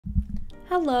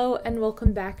Hello and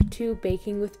welcome back to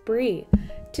Baking with Brie.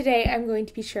 Today I'm going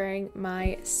to be sharing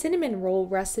my cinnamon roll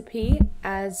recipe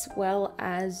as well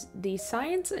as the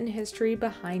science and history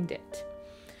behind it.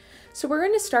 So we're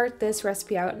going to start this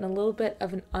recipe out in a little bit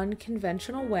of an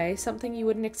unconventional way, something you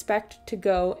wouldn't expect to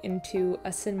go into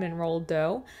a cinnamon roll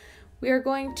dough. We are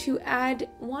going to add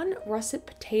one russet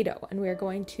potato, and we are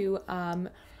going to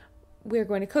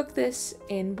cook this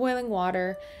in boiling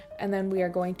water, and then we are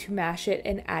going to mash it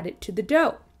and add it to the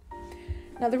dough.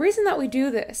 Now the reason that we do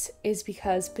this is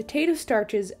because potato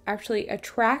starches actually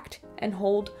attract and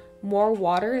hold more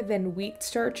water than wheat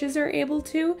starches are able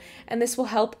to, and this will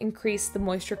help increase the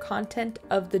moisture content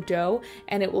of the dough,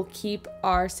 and it will keep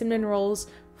our cinnamon rolls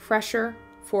fresher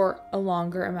for a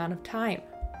longer amount of time.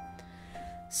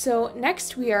 So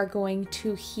next we are going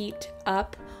to heat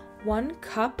up 1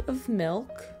 cup of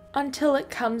milk until it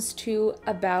comes to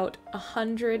about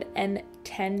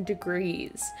 110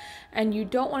 degrees. And you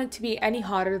don't want it to be any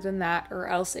hotter than that, or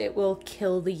else it will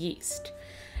kill the yeast.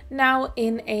 Now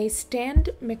in a stand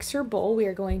mixer bowl, we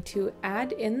are going to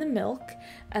add in the milk,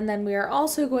 and then we are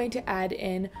also going to add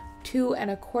in 2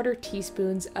 1/4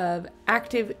 teaspoons of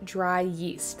active dry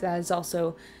yeast. That is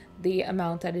also the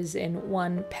amount that is in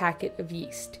 1 packet of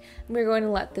yeast. And we're going to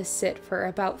let this sit for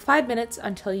about 5 minutes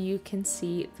until you can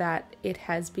see that it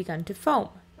has begun to foam.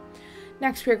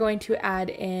 Next, we're going to add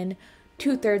in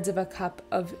 2/3 of a cup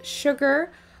of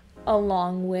sugar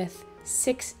along with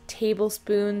 6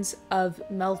 tablespoons of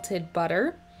melted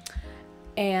butter.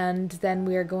 And then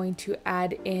we are going to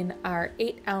add in our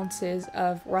 8 ounces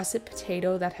of russet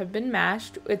potato that have been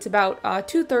mashed. It's about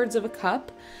 2/3 of a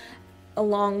cup,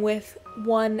 along with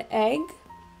 1 egg.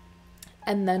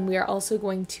 And then we are also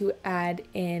going to add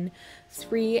in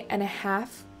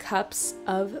 3.5 cups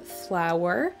of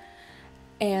flour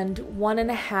and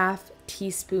 1.5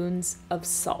 teaspoons of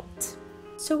salt.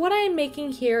 So what I am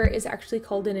making here is actually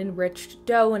called an enriched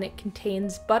dough, and it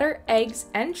contains butter, eggs,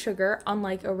 and sugar,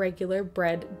 unlike a regular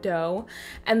bread dough.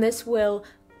 And this will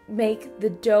make the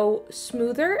dough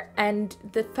smoother, and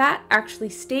the fat actually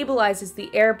stabilizes the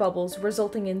air bubbles,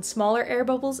 resulting in smaller air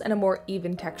bubbles and a more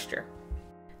even texture.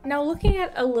 Now looking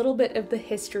at a little bit of the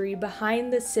history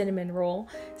behind the cinnamon roll,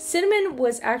 cinnamon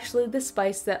was actually the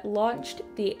spice that launched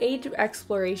the age of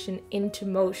exploration into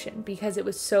motion because it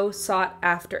was so sought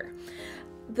after.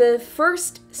 The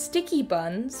first sticky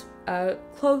buns, a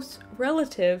close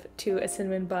relative to a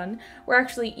cinnamon bun, were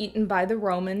actually eaten by the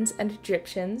Romans and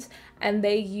Egyptians, and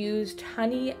they used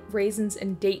honey, raisins,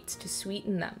 and dates to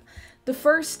sweeten them. The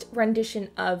first rendition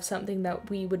of something that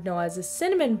we would know as a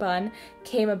cinnamon bun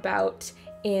came about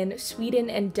in Sweden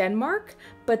and Denmark,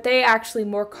 but they actually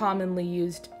more commonly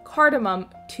used cardamom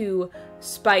to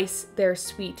spice their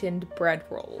sweetened bread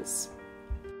rolls.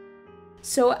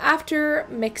 So after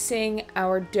mixing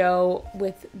our dough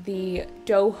with the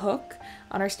dough hook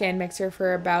on our stand mixer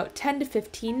for about 10 to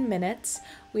 15 minutes,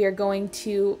 we are going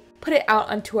to put it out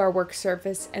onto our work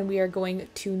surface, and we are going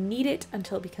to knead it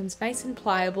until it becomes nice and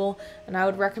pliable. And I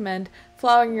would recommend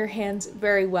flouring your hands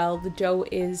very well. The dough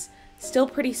is still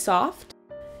pretty soft.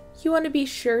 You want to be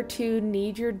sure to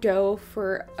knead your dough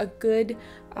for a good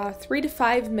 3 to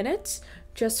 5 minutes,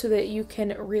 just so that you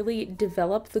can really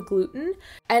develop the gluten.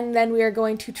 And then we are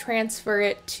going to transfer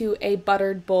it to a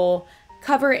buttered bowl,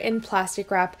 cover it in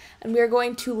plastic wrap, and we are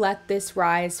going to let this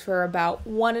rise for about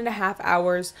 1.5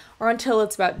 hours, or until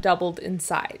it's about doubled in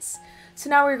size. So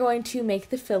now we're going to make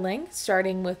the filling,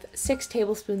 starting with 6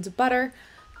 tablespoons of butter,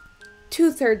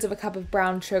 2/3 of a cup of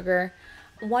brown sugar,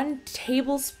 1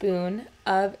 tablespoon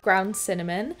of ground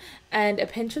cinnamon, and a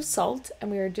pinch of salt, and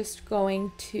we are just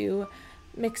going to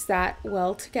mix that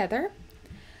well together.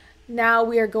 Now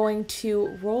we are going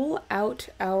to roll out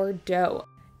our dough.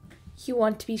 You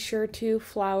want to be sure to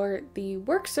flour the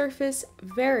work surface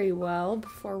very well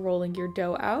before rolling your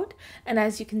dough out. And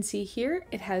as you can see here,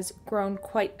 it has grown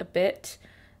quite a bit.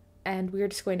 And we are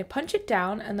just going to punch it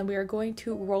down, and then we are going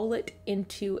to roll it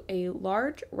into a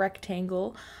large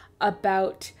rectangle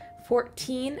about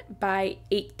 14 by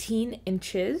 18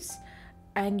 inches.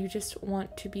 And you just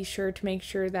want to be sure to make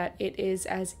sure that it is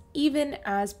as even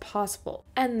as possible.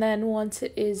 And then once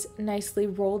it is nicely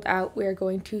rolled out, we are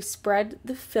going to spread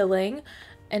the filling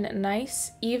in a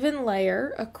nice even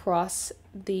layer across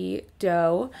the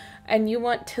dough. And you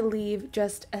want to leave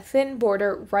just a thin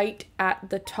border right at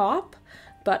the top,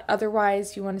 but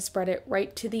otherwise you want to spread it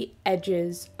right to the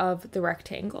edges of the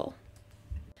rectangle.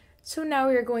 So now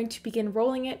we are going to begin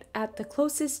rolling it at the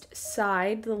closest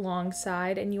side, the long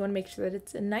side, and you want to make sure that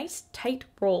it's a nice tight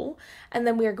roll. And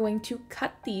then we are going to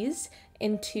cut these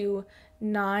into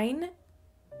 9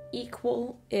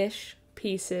 equal-ish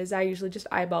pieces. I usually just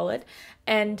eyeball it.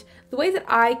 And the way that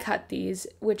I cut these,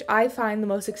 which I find the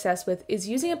most success with, is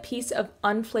using a piece of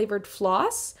unflavored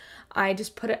floss. I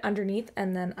just put it underneath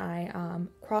and then I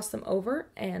cross them over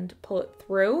and pull it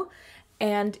through.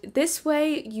 And this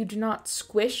way you do not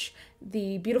squish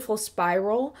the beautiful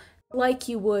spiral like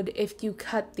you would if you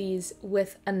cut these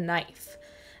with a knife.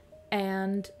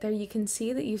 And there you can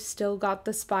see that you've still got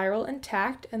the spiral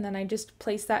intact, and then I just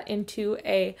place that into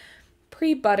a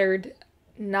pre-buttered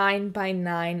 9 by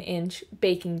 9 inch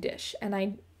baking dish.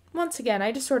 And once again,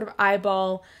 I just sort of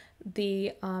eyeball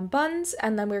the buns,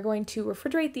 and then we're going to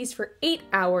refrigerate these for 8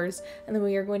 hours, and then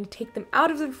we are going to take them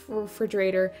out of the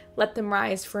refrigerator, let them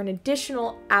rise for an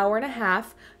additional hour and a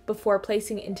half before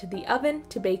placing it into the oven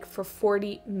to bake for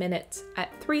 40 minutes at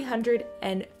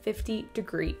 350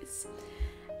 degrees.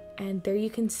 And there you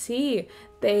can see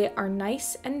they are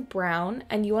nice and brown,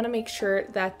 and you want to make sure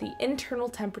that the internal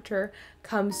temperature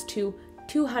comes to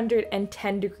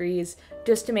 210 degrees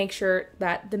just to make sure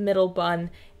that the middle bun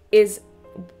is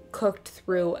cooked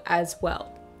through as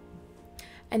well.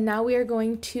 And now we are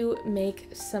going to make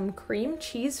some cream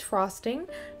cheese frosting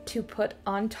to put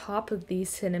on top of these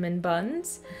cinnamon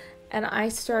buns. And I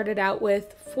started out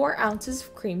with 4 ounces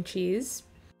of cream cheese,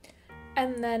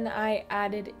 and then I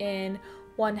added in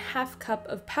 1/2 cup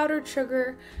of powdered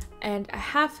sugar and a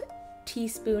 1/2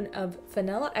 teaspoon of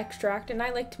vanilla extract. And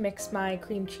I like to mix my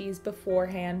cream cheese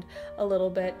beforehand a little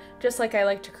bit, just like I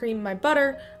like to cream my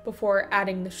butter before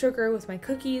adding the sugar with my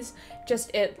cookies.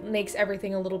 Just it makes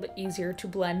everything a little bit easier to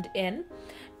blend in.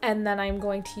 And then I'm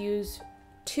going to use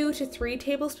 2 to 3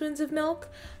 tablespoons of milk,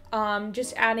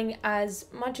 just adding as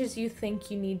much as you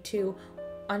think you need to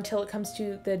until it comes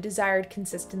to the desired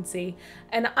consistency.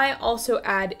 And I also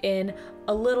add in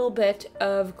a little bit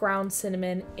of ground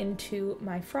cinnamon into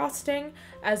my frosting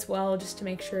as well, just to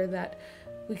make sure that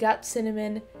we got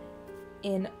cinnamon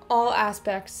in all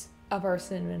aspects of our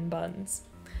cinnamon buns.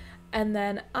 And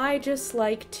then I just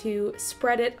like to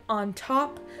spread it on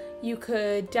top. You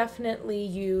could definitely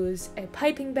use a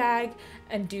piping bag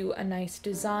and do a nice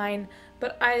design,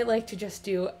 but I like to just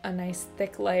do a nice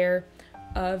thick layer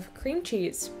of cream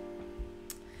cheese.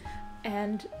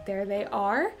 And there they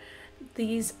are.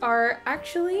 These are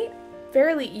actually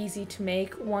fairly easy to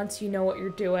make once you know what you're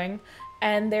doing,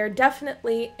 and they're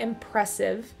definitely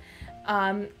impressive.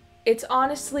 It's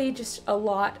honestly just a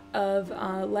lot of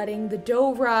letting the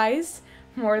dough rise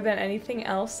more than anything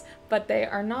else, but they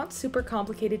are not super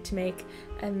complicated to make,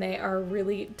 and they are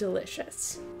really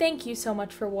delicious. Thank you so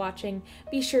much for watching.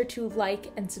 Be sure to like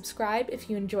and subscribe if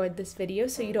you enjoyed this video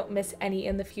so you don't miss any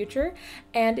in the future.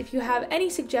 And if you have any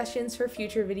suggestions for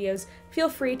future videos, feel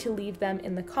free to leave them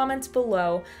in the comments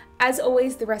below. As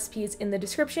always, the recipe is in the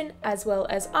description as well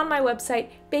as on my website,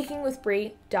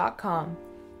 bakingwithbrie.com.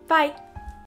 Bye!